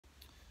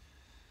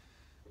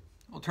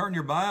Turn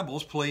your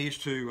Bibles, please,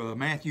 to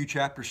Matthew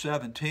chapter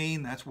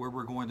 17. That's where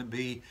we're going to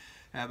be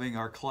having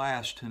our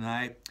class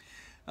tonight.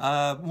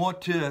 I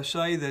want to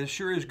say that it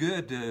sure is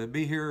good to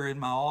be here in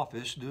my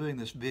office doing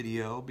this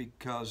video,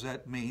 because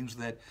that means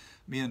that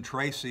me and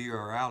Tracy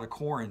are out of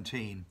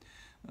quarantine.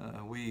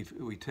 We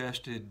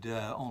tested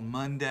on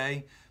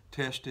Monday,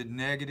 tested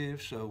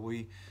negative, so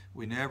we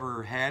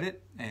never had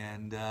it,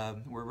 and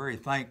we're very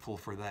thankful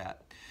for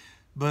that.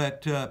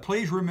 But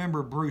please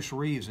remember Bruce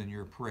Reeves in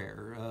your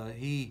prayer.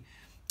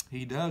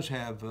 He does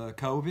have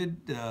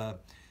COVID.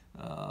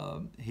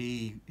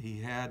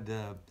 He had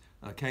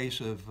a case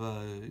of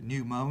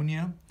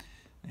pneumonia,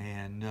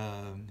 and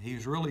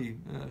he's really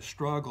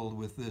struggled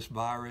with this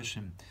virus.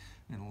 And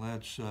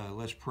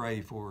let's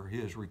pray for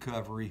his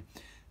recovery.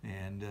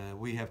 And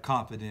we have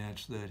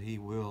confidence that he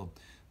will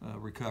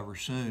recover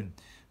soon.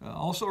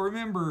 Also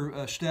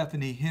remember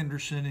Stephanie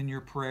Henderson in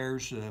your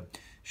prayers.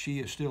 She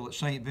is still at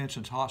St.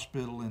 Vincent's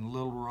Hospital in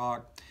Little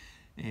Rock,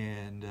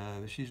 and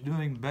she's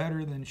doing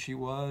better than she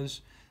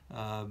was,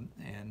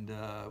 and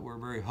we're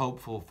very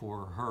hopeful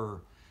for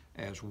her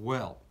as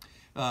well.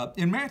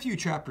 In Matthew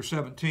chapter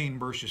 17,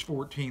 verses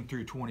 14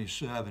 through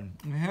 27,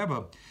 we have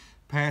a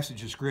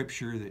passage of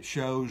Scripture that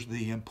shows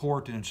the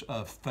importance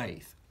of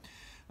faith.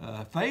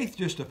 Faith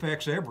just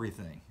affects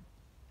everything.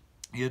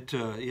 It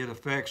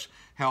affects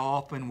how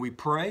often we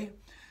pray,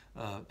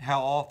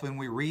 how often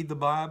we read the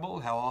Bible,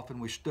 how often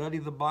we study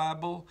the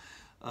Bible.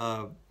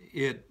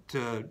 It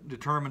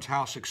determines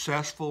how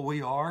successful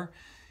we are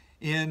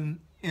in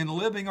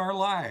living our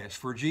lives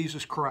for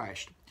Jesus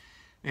Christ.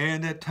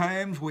 And at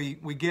times we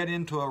get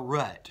into a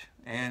rut,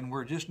 and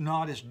we're just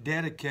not as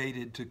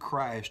dedicated to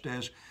Christ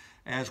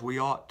as we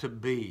ought to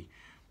be.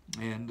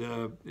 And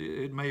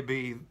it may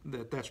be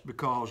that that's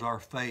because our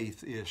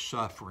faith is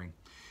suffering.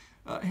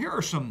 Here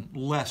are some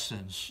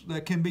lessons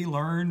that can be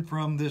learned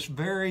from this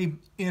very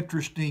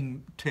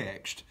interesting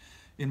text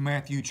in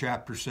Matthew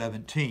chapter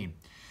 17.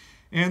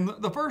 And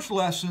the first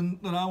lesson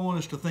that I want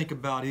us to think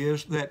about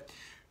is that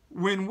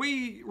when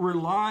we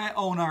rely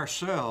on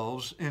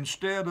ourselves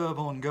instead of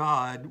on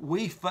God,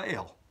 we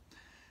fail.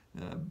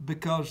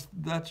 Because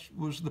that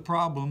was the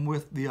problem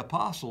with the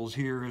apostles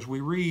here, as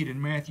we read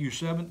in Matthew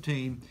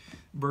 17,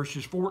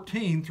 verses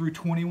 14 through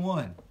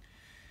 21.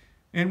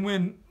 And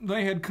when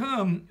they had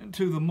come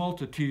to the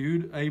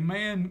multitude, a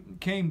man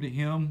came to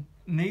him,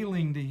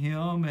 kneeling to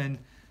him and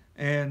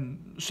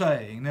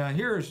saying, now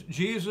here's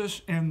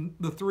Jesus and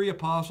the three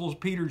apostles,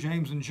 Peter,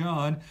 James, and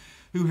John,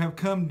 who have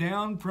come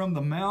down from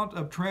the Mount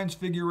of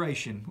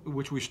Transfiguration,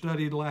 which we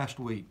studied last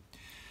week.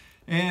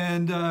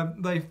 And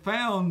they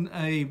found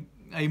a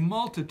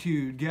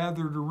multitude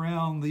gathered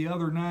around the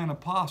other 9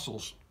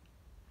 apostles.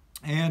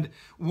 And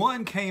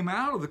one came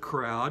out of the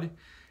crowd,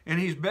 and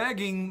he's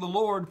begging the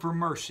Lord for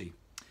mercy.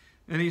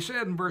 And he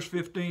said in verse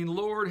 15,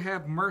 Lord,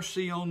 have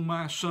mercy on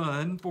my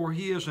son, for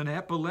he is an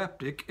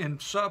epileptic and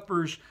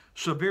suffers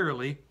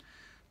severely,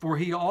 for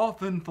he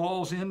often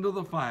falls into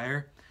the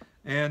fire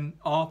and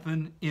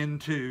often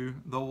into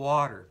the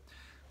water.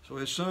 So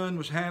his son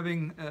was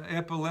having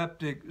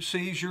epileptic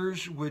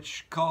seizures,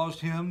 which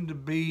caused him to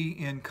be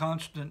in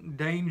constant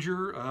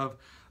danger of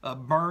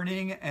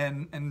burning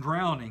and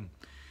drowning.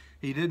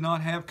 He did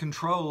not have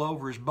control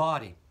over his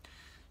body.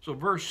 So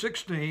verse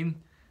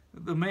 16,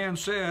 the man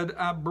said,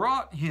 I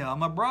brought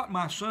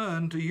my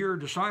son to your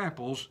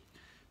disciples,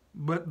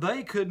 but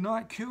they could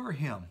not cure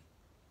him.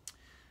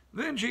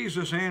 Then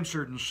Jesus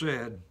answered and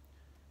said,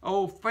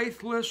 O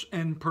faithless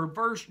and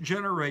perverse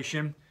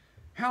generation,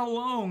 how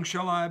long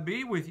shall I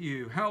be with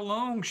you? How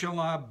long shall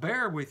I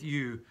bear with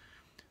you?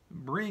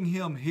 Bring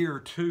him here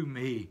to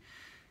me.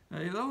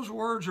 Those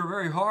words are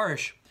very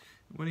harsh.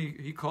 When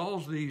he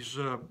calls these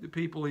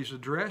people he's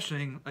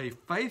addressing a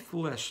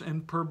faithless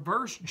and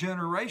perverse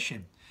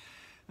generation.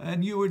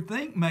 And you would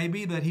think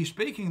maybe that he's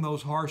speaking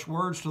those harsh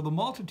words to the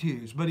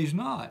multitudes, but he's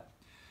not.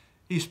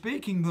 He's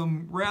speaking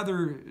them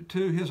rather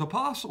to his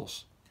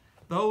apostles,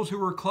 those who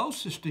were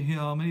closest to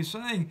him. And he's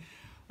saying,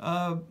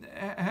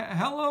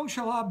 how long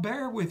shall I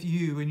bear with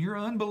you in your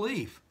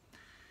unbelief?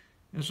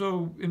 And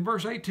so in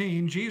verse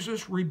 18,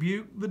 Jesus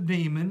rebuked the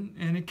demon,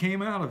 and it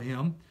came out of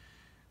him,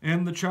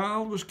 and the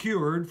child was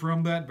cured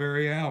from that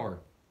very hour.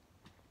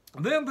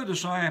 Then the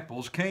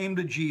disciples came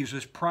to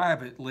Jesus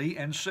privately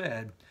and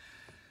said,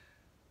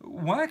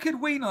 why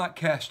could we not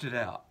cast it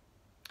out?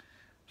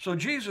 So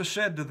Jesus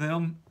said to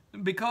them,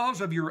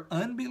 because of your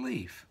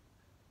unbelief.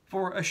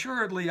 For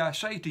assuredly I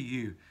say to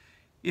you,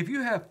 if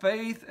you have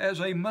faith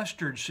as a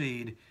mustard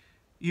seed,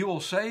 you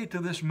will say to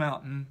this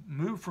mountain,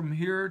 move from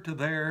here to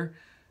there,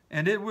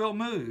 and it will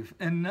move,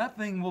 and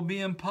nothing will be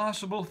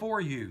impossible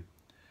for you.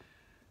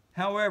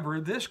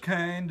 However, this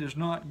kind does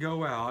not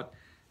go out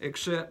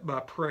except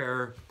by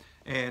prayer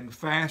and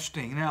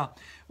fasting. Now,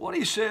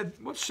 what's said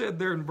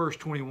there in verse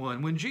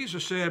 21, when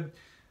Jesus said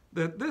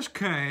that this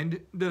kind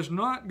does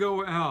not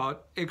go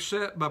out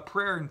except by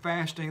prayer and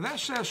fasting, that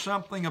says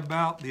something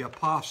about the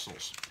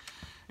apostles.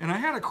 And I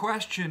had a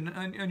question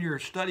in your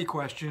study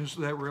questions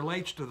that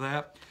relates to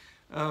that.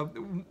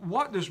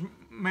 What does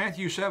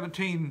Matthew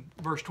 17,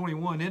 verse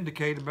 21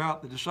 indicate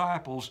about the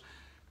disciples'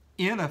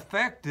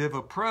 ineffective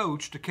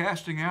approach to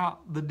casting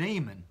out the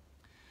demon?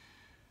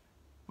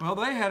 Well,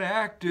 they had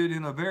acted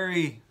in a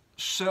very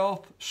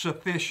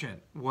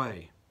self-sufficient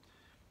way.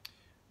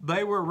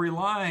 They were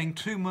relying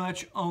too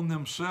much on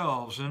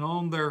themselves and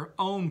on their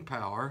own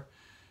power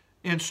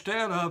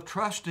instead of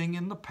trusting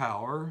in the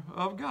power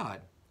of God.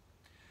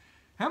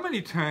 How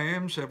many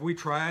times have we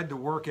tried to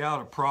work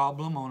out a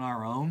problem on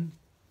our own?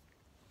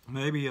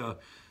 Maybe a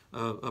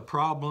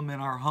problem in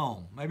our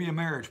home, maybe a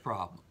marriage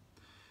problem,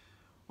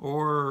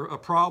 or a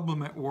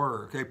problem at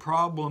work, a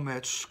problem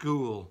at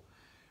school.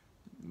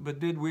 But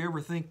did we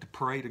ever think to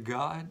pray to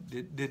God?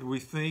 Did we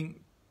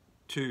think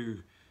to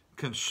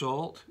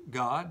consult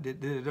God?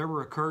 Did it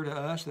ever occur to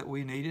us that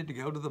we needed to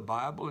go to the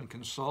Bible and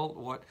consult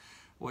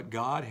what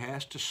God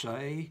has to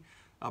say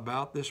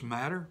about this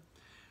matter?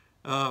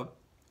 How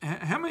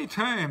many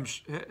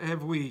times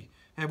have we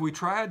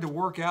tried to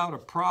work out a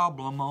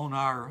problem on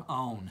our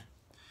own?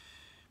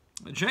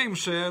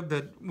 James said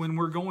that when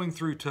we're going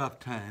through tough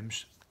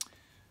times,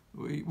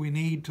 we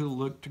need to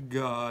look to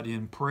God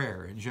in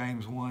prayer. In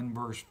James 1,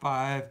 verse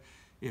 5,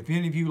 if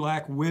any of you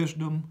lack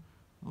wisdom,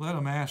 let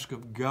him ask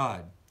of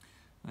God.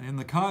 In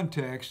the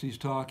context, he's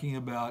talking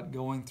about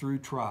going through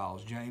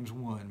trials. James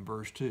 1,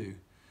 verse 2.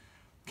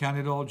 Count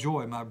it all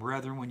joy, my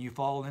brethren, when you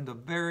fall into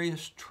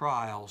various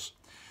trials.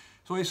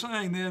 So he's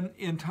saying then,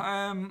 in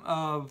time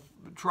of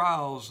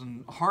trials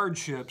and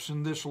hardships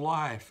in this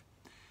life,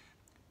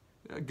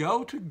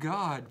 go to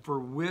God for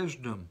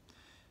wisdom.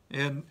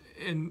 And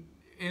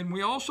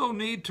we also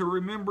need to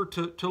remember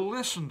to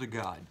listen to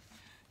God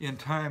in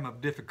time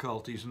of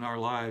difficulties in our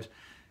lives.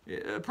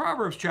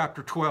 Proverbs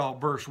chapter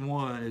 12, verse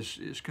 1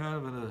 is kind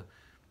of an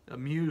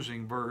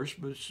amusing verse,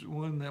 but it's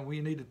one that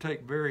we need to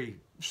take very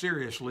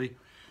seriously.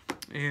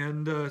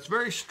 And it's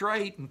very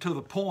straight and to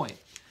the point.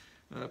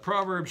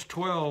 Proverbs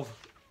 12,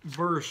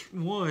 verse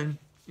 1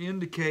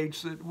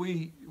 indicates that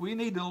we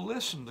need to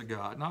listen to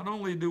God. Not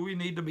only do we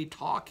need to be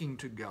talking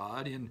to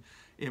God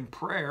in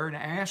prayer and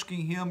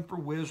asking Him for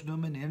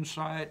wisdom and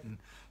insight and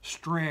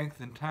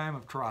strength in time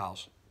of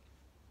trials,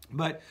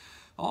 but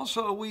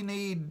also we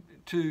need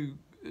to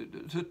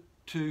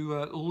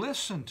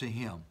listen to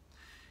Him.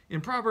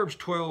 In Proverbs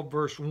 12,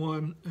 verse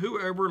 1,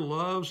 whoever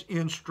loves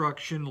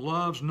instruction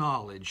loves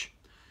knowledge,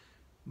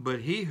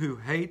 but he who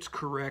hates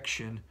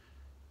correction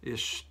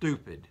is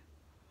stupid.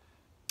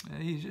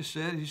 And he just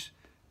said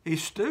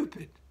he's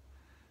stupid.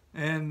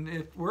 And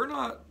if we're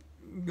not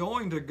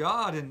going to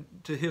God and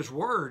to His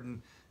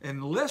Word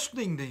and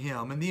listening to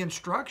Him and the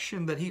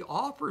instruction that He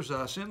offers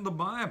us in the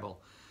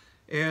Bible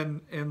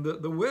and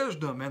the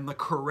wisdom and the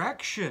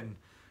correction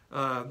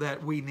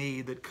that we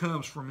need that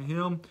comes from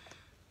Him,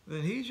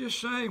 then He's just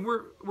saying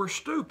we're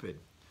stupid.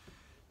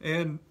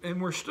 And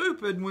we're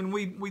stupid when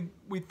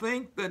we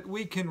think that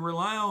we can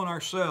rely on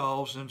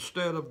ourselves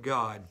instead of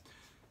God.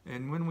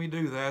 And when we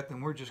do that,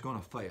 then we're just going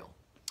to fail.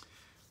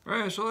 All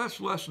right, so that's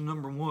lesson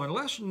number 1.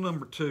 Lesson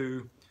number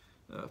 2,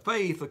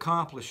 faith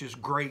accomplishes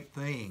great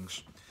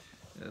things.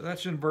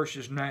 That's in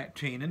verses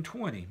 19 and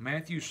 20.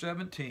 Matthew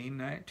 17,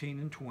 19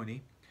 and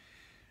 20.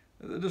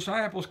 The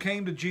disciples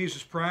came to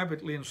Jesus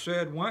privately and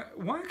said,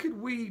 why could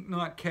we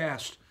not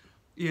cast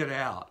it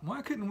out?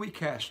 Why couldn't we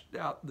cast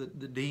out the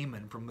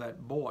demon from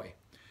that boy?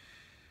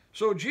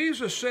 So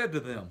Jesus said to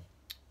them,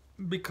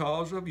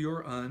 because of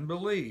your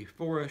unbelief.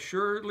 For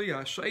assuredly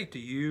I say to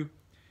you,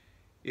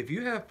 if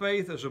you have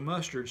faith as a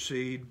mustard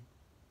seed,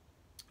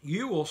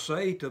 you will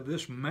say to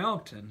this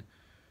mountain,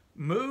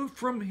 move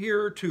from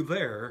here to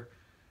there,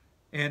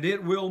 and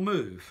it will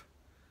move,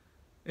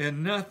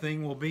 and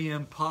nothing will be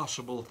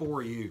impossible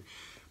for you.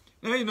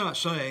 Now, he's not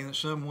saying that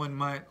someone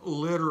might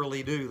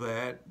literally do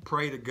that,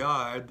 pray to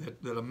God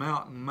that a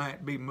mountain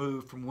might be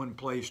moved from one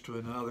place to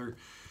another.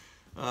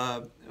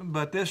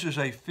 But this is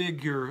a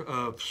figure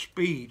of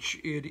speech.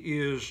 It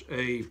is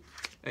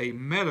a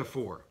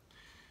metaphor.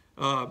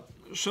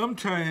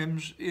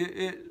 Sometimes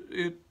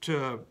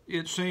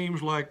it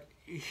seems like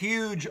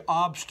huge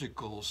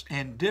obstacles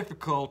and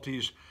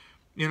difficulties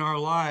in our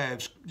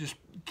lives just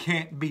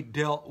can't be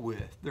dealt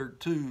with. They're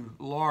too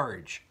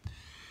large.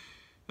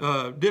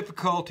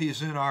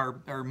 Difficulties in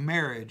our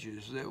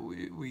marriages that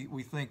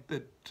we think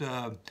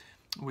that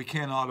we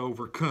cannot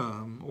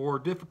overcome, or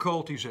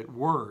difficulties at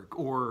work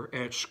or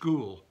at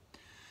school.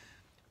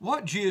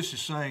 What Jesus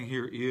is saying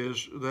here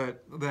is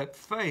that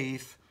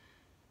faith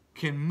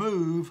can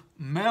move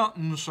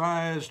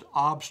mountain-sized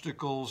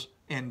obstacles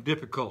and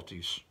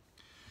difficulties.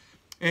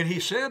 And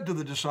he said to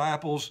the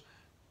disciples,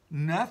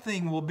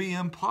 nothing will be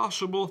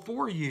impossible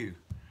for you.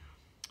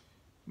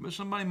 But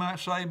somebody might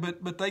say,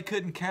 but they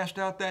couldn't cast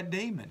out that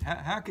demon.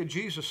 How could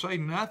Jesus say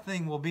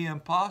nothing will be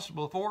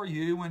impossible for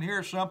you when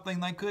here's something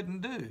they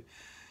couldn't do?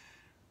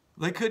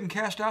 They couldn't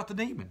cast out the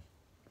demon.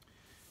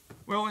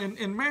 Well,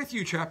 in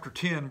Matthew chapter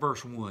 10,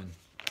 verse 1,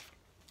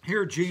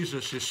 here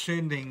Jesus is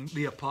sending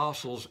the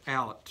apostles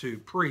out to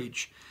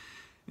preach.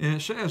 And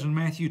it says in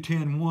Matthew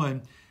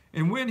 10:1,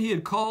 and when he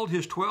had called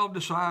his 12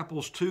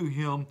 disciples to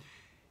him,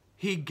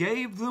 he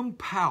gave them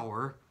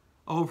power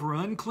over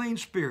unclean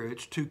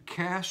spirits to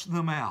cast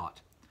them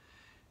out,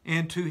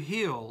 and to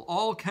heal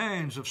all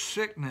kinds of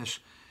sickness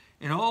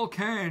and all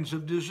kinds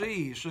of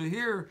disease. So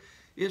here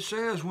it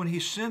says when he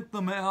sent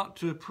them out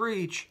to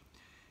preach,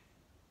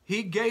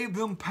 he gave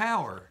them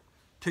power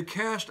to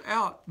cast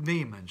out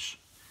demons.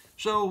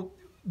 So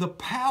the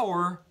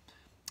power,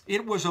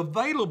 it was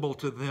available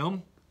to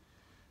them,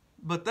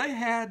 but they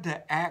had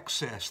to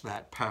access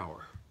that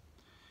power.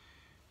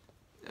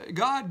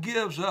 God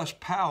gives us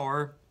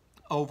power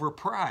over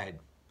pride.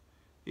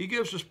 He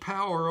gives us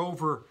power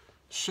over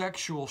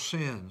sexual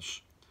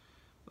sins,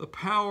 the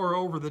power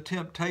over the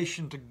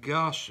temptation to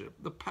gossip,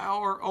 the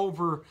power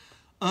over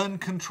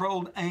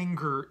uncontrolled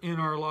anger in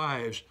our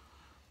lives.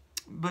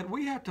 But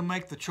we have to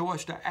make the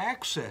choice to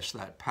access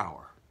that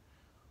power,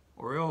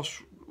 or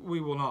else we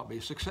will not be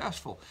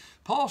successful.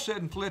 Paul said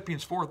in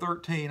Philippians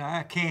 4:13,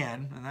 I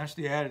can, and that's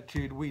the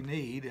attitude we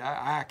need,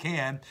 I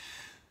can.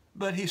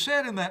 But he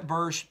said in that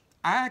verse,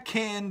 I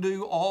can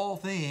do all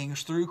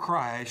things through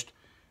Christ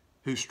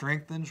who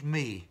strengthens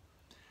me.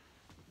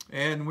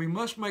 And we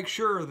must make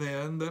sure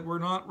then that we're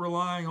not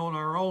relying on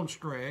our own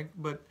strength,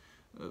 but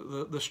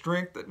the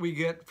strength that we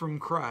get from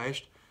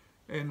Christ.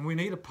 And we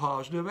need a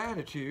positive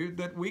attitude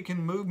that we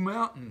can move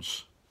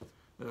mountains,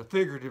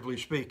 figuratively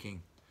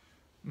speaking.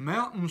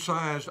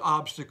 Mountain-sized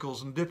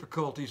obstacles and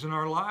difficulties in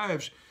our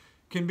lives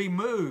can be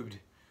moved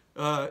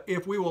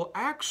if we will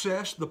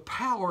access the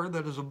power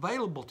that is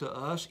available to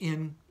us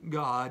in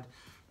God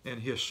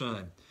and His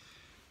Son.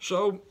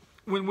 So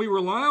when we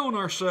rely on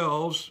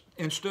ourselves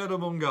instead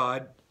of on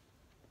God,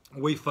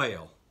 we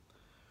fail.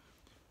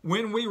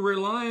 When we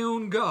rely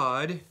on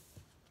God,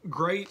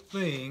 great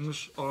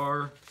things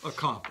are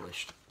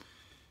accomplished.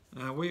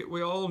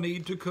 We all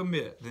need to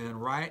commit then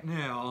right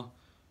now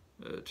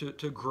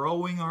to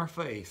growing our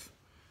faith.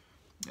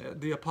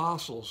 The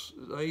apostles,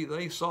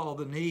 they saw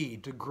the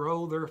need to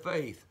grow their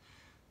faith.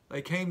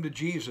 They came to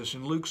Jesus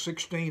in Luke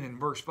 16 and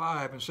verse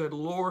 5 and said,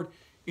 Lord,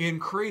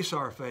 increase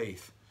our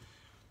faith.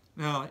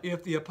 Now,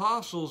 if the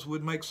apostles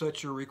would make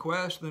such a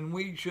request, then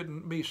we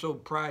shouldn't be so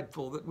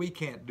prideful that we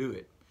can't do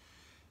it.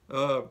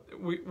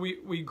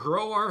 We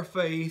grow our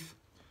faith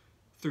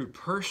through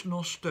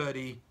personal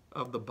study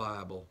of the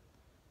Bible,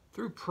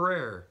 through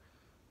prayer,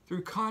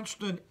 through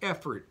constant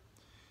effort,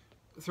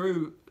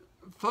 through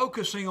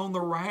focusing on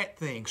the right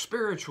things,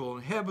 spiritual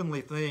and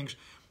heavenly things.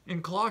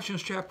 In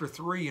Colossians chapter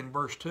 3 and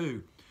verse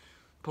 2,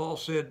 Paul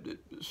said,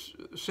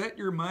 set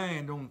your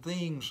mind on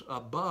things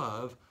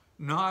above,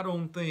 not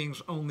on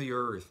things on the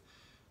earth.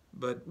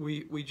 But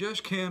we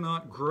just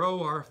cannot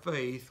grow our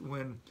faith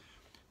when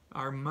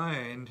our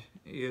mind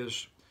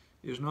is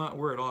not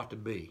where it ought to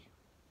be.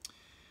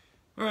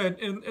 All right,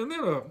 and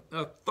then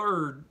a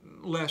third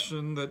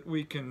lesson that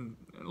we can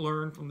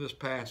learn from this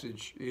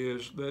passage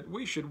is that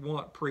we should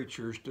want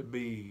preachers to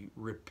be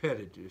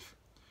repetitive.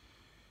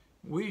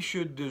 We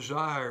should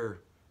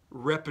desire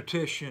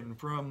repetition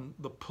from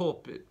the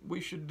pulpit. We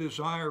should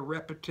desire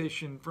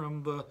repetition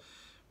from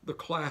the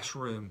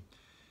classroom.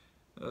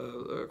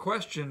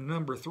 Question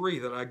number 3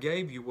 that I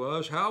gave you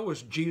was, how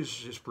was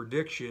Jesus'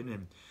 prediction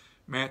in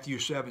Matthew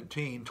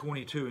 17,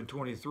 22 and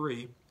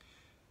 23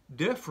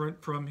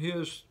 different from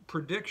his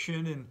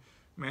prediction in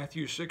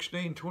Matthew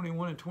 16,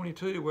 21 and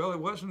 22? Well, it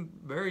wasn't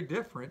very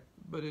different,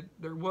 but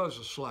there was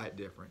a slight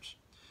difference.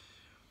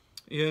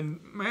 In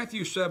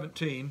Matthew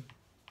 17,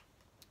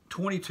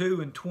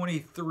 22 and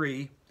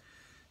 23,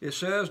 it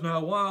says,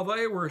 now while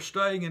they were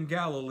staying in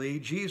Galilee,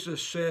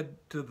 Jesus said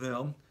to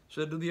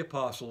the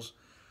apostles,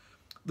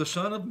 the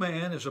Son of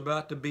Man is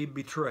about to be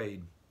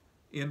betrayed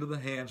into the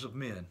hands of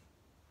men,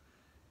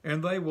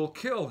 and they will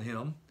kill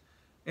him,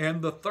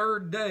 and the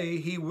third day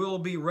he will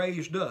be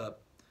raised up.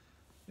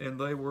 And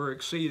they were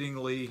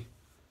exceedingly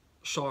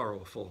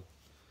sorrowful.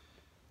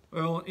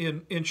 Well,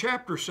 in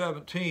chapter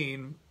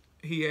 17,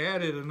 he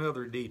added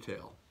another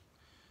detail,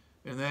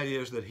 and that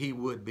is that he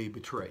would be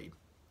betrayed.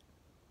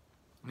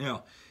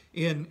 Now,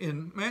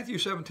 in Matthew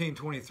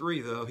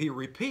 17:23, though, he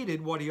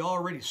repeated what he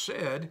already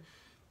said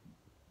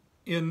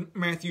in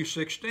Matthew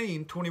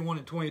 16, 21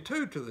 and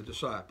 22 to the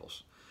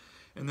disciples,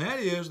 and that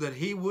is that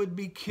he would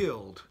be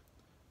killed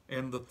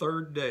and the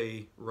third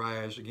day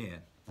rise again.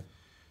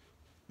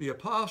 The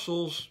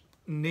apostles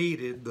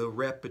needed the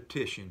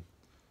repetition,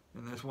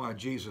 and that's why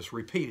Jesus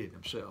repeated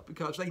himself,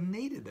 because they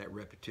needed that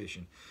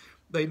repetition.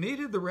 They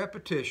needed the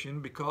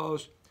repetition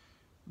because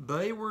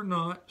they were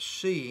not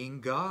seeing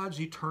God's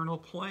eternal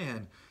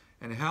plan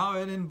and how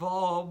it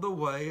involved the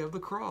way of the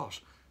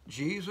cross.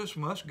 Jesus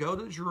must go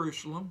to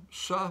Jerusalem,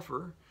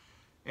 suffer,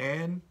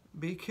 and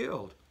be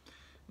killed.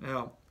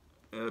 Now,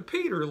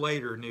 Peter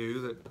later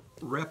knew that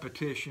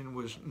repetition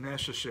was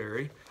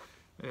necessary,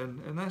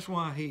 and that's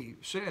why he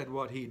said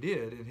what he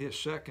did in his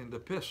second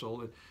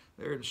epistle,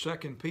 there in 2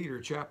 Peter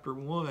chapter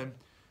 1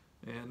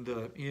 and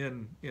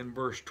in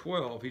verse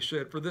 12. He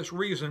said, for this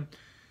reason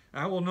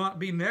I will not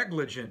be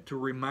negligent to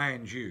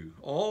remind you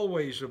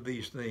always of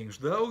these things,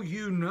 though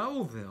you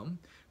know them,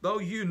 though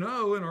you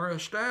know and are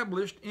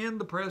established in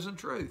the present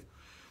truth.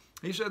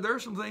 He said, there are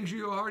some things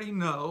you already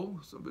know,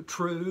 some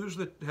truths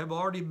that have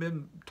already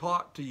been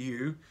taught to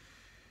you,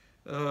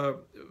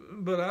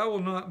 but I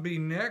will not be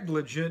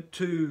negligent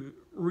to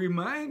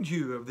remind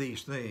you of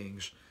these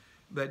things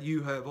that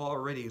you have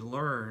already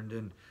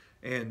learned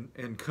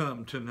and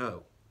come to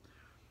know.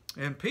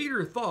 And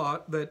Peter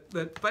thought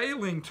that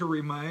failing to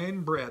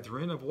remind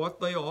brethren of what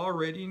they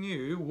already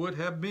knew would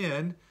have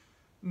been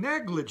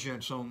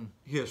negligence on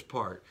his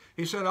part.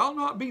 He said, I'll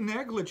not be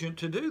negligent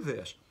to do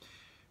this.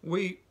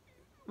 We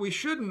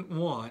shouldn't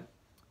want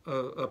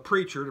a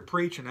preacher to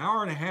preach an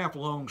hour and a half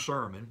long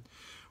sermon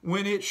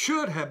when it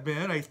should have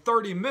been a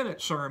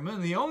 30-minute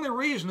sermon. The only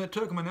reason it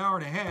took him an hour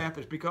and a half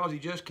is because he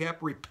just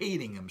kept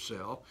repeating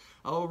himself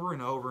over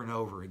and over and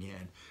over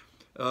again.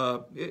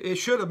 It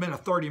should have been a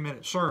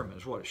 30-minute sermon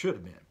is what it should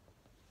have been.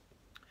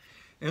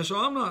 And so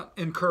I'm not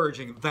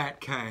encouraging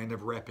that kind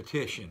of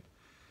repetition.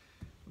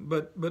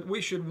 But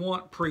we should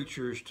want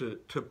preachers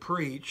to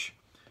preach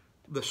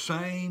the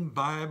same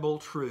Bible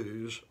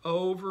truths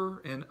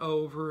over and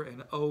over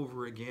and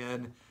over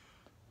again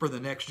for the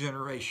next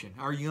generation.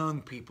 Our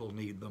young people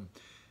need them,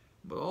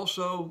 but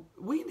also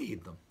we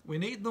need them. We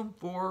need them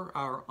for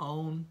our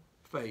own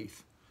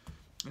faith.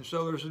 And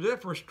so there's a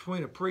difference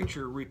between a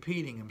preacher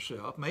repeating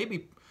himself,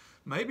 maybe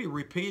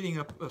repeating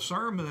a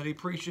sermon that he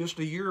preached just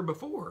a year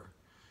before,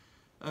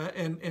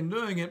 and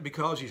doing it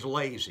because he's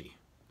lazy.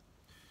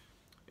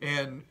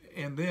 And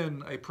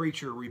then a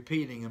preacher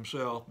repeating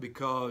himself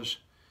because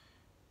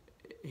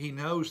he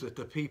knows that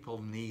the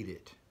people need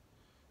it.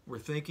 We're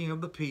thinking of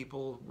the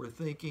people. We're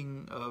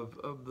thinking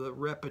of the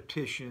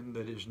repetition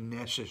that is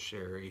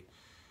necessary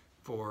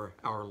for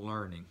our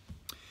learning.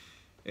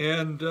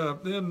 And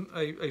then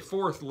a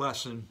fourth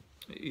lesson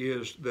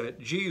is that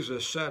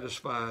Jesus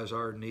satisfies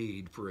our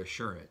need for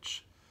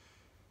assurance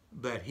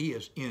that he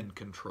is in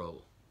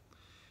control.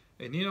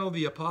 And you know,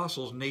 the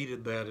apostles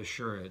needed that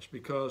assurance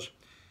because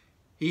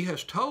he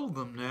has told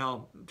them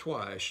now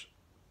twice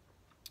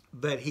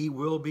that he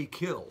will be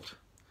killed.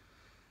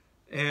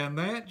 And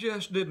that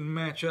just didn't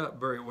match up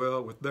very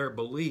well with their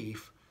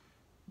belief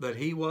that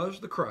he was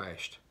the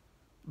Christ,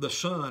 the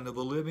Son of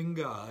the living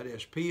God,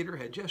 as Peter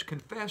had just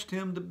confessed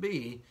him to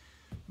be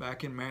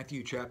back in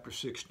Matthew chapter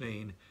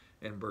 16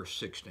 and verse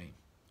 16.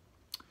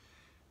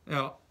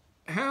 Now,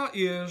 how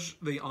is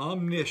the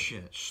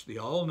omniscience, the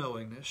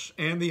all-knowingness,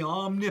 and the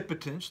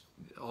omnipotence,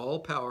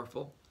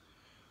 all-powerful,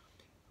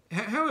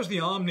 how is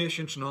the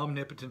omniscience and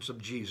omnipotence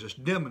of Jesus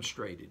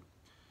demonstrated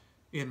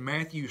in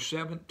Matthew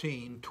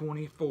 17,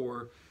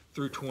 24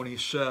 through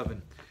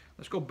 27?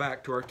 Let's go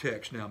back to our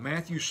text now.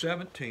 Matthew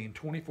 17,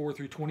 24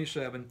 through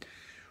 27.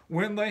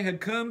 When they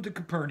had come to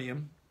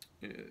Capernaum,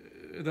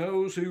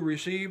 those who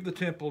received the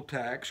temple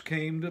tax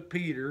came to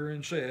Peter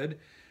and said,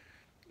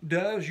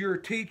 "Does your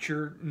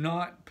teacher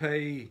not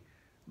pay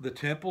the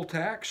temple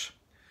tax?"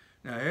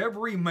 Now,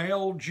 every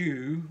male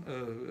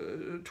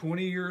Jew,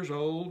 20 years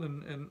old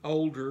and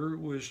older,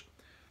 was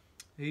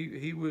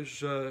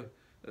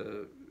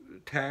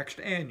taxed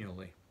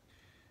annually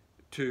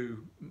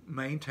to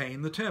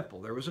maintain the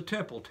temple. There was a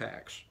temple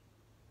tax.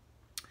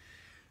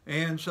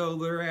 And so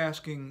they're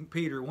asking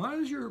Peter, why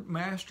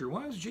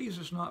does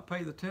Jesus not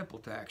pay the temple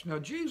tax? Now,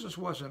 Jesus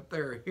wasn't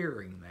there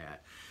hearing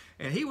that.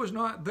 And he was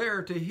not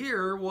there to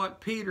hear what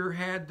Peter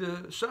had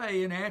to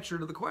say in answer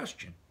to the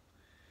question.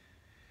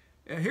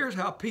 And here's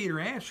how Peter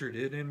answered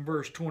it in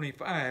verse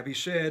 25. He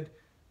said,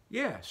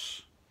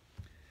 yes.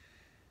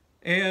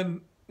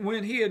 And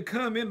when he had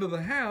come into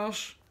the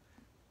house,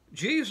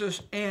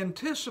 Jesus,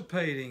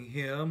 anticipating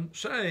him,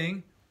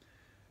 saying,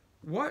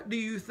 "What do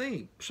you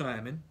think,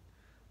 Simon?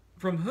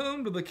 From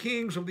whom do the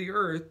kings of the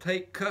earth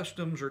take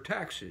customs or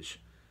taxes?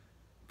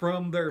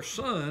 From their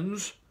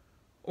sons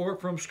or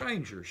from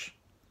strangers?"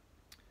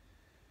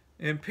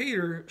 And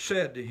Peter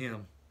said to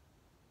him,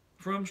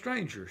 "From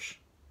strangers."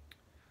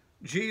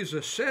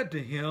 Jesus said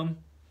to him,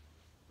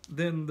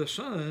 "Then the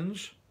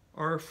sons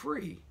are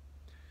free."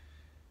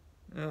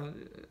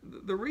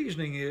 The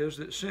reasoning is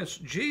that since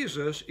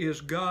Jesus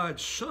is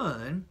God's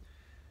Son,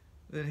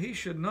 then he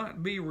should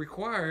not be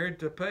required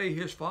to pay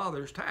his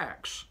Father's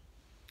tax.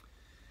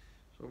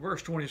 So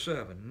verse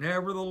 27,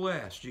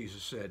 "Nevertheless,"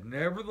 Jesus said,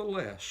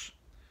 "nevertheless,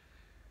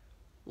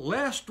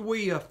 lest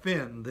we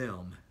offend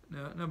them."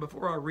 Now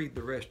before I read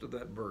the rest of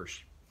that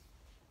verse,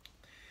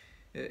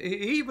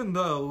 even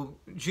though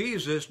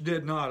Jesus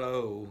did not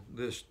owe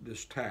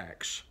this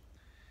tax,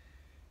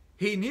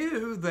 he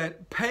knew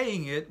that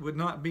paying it would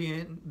not be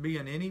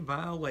in any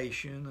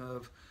violation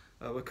of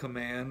a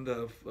command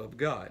of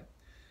God.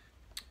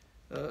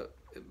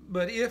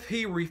 But if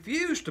he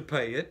refused to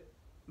pay it,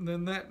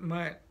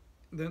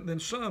 then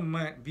some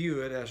might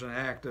view it as an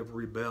act of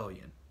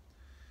rebellion,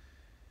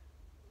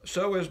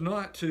 so as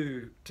not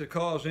to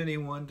cause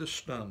anyone to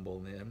stumble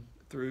then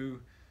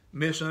through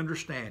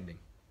misunderstanding.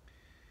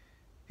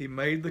 He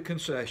made the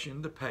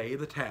concession to pay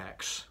the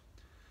tax.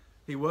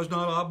 He was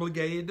not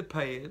obligated to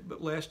pay it,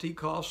 but lest he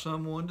cause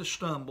someone to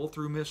stumble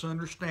through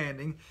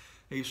misunderstanding,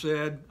 he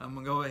said, "I'm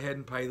going to go ahead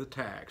and pay the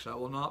tax. I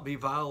will not be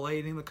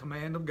violating the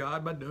command of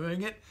God by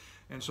doing it,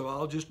 and so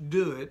I'll just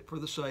do it for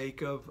the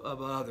sake of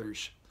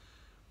others.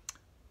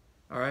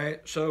 All right,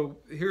 so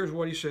here's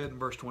what he said in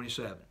verse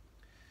 27.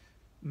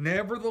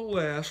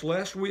 Nevertheless,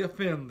 lest we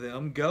offend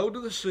them, go to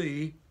the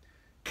sea,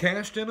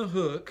 cast in a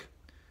hook,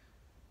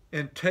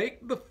 and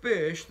take the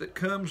fish that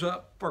comes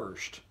up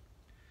first.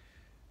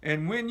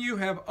 And when you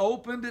have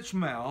opened its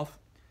mouth,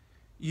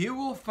 you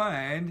will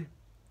find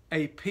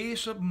a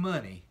piece of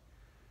money.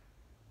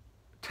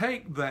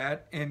 Take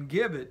that and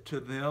give it to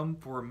them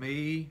for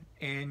me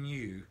and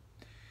you.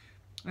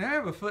 Now, I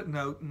have a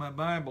footnote in my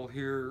Bible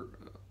here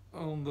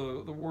on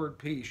the word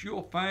piece.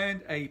 You'll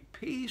find a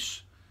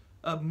piece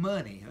of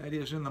money, that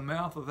is, in the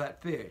mouth of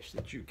that fish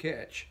that you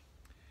catch.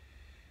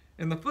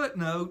 And the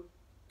footnote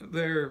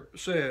there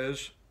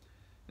says,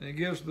 and it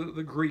gives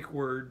the Greek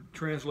word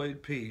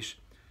translated piece,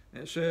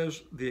 and it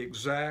says the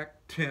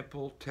exact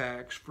temple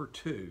tax for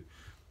two.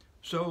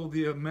 So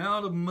the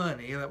amount of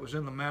money that was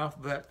in the mouth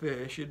of that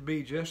fish, it'd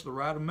be just the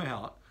right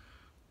amount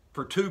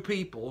for two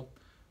people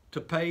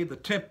to pay the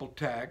temple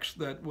tax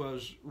that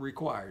was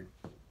required.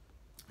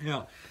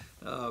 Now,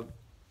 I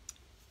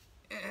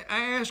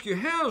ask you,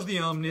 how is the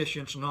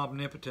omniscience and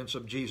omnipotence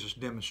of Jesus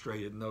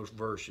demonstrated in those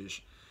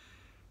verses?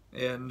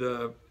 And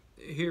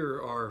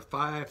here are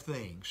 5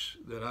 things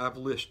that I've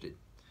listed.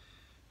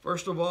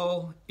 First of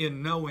all,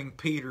 in knowing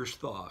Peter's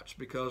thoughts,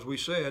 because we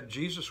said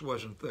Jesus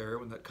wasn't there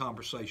when that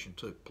conversation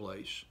took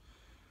place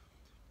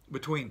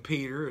between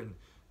Peter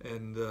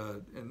and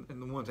the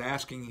ones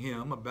asking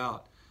him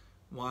about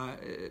why,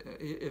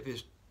 if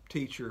his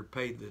teacher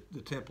paid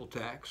the temple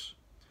tax.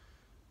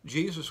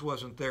 Jesus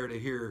wasn't there to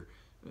hear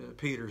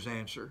Peter's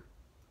answer,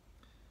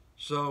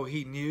 so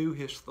he knew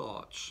his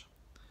thoughts.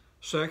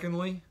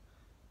 Secondly,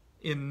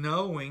 in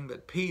knowing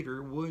that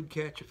Peter would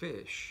catch a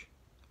fish.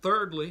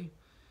 Thirdly,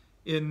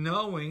 in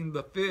knowing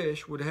the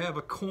fish would have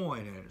a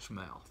coin in its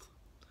mouth.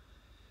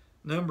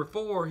 Number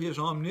 4, his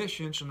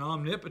omniscience and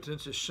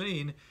omnipotence is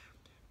seen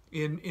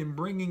in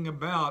bringing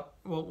about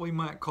what we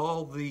might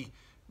call the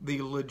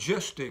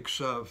logistics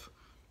of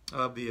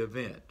the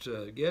event,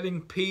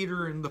 getting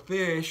Peter and the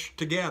fish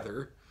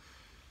together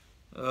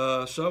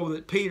so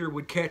that Peter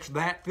would catch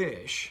that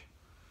fish.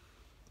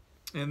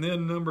 And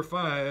then number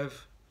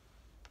 5,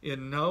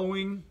 in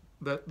knowing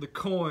that the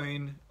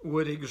coin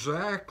would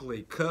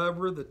exactly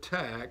cover the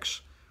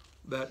tax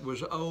that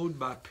was owed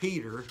by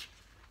Peter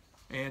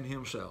and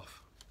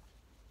himself.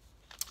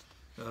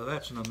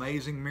 That's an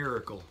amazing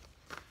miracle.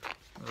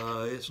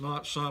 It's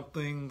not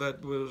something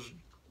that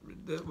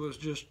was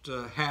just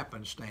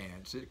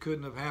happenstance. It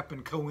couldn't have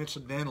happened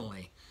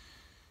coincidentally.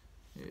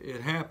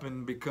 It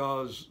happened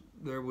because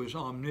there was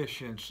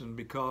omniscience and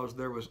because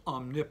there was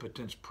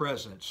omnipotence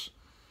presence,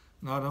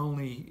 not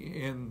only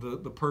in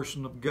the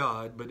person of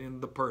God, but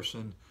in the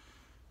person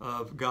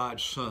of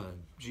God's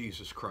Son,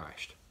 Jesus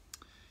Christ.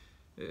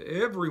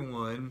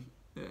 Everyone,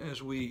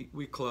 as we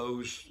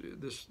close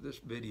this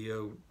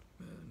video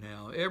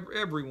now,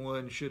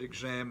 everyone should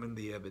examine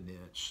the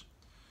evidence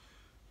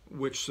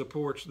which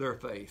supports their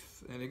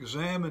faith and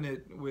examine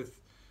it with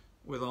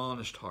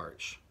honest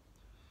hearts.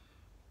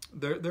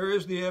 There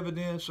is the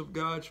evidence of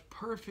God's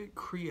perfect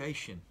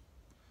creation.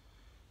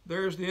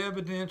 There's the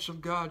evidence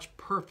of God's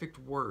perfect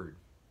word.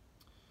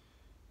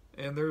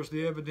 And there's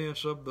the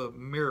evidence of the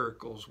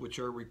miracles which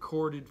are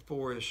recorded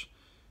for us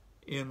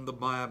in the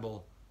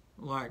Bible,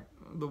 like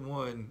the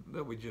one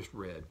that we just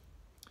read.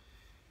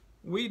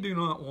 We do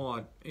not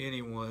want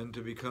anyone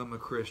to become a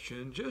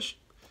Christian just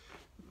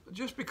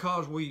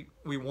because we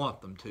want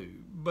them to,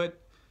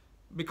 but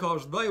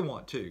because they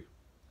want to.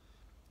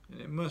 And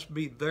it must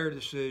be their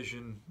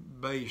decision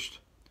based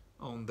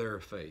on their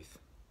faith.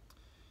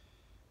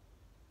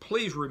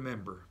 Please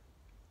remember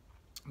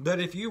that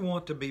if you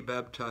want to be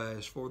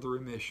baptized for the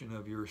remission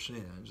of your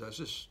sins, as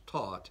is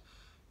taught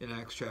in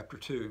Acts chapter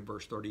 2 and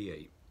verse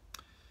 38,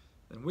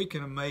 then we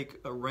can make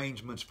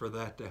arrangements for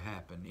that to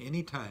happen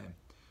anytime,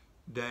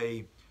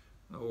 day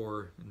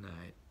or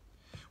night.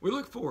 We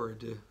look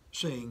forward to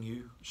seeing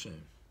you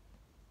soon.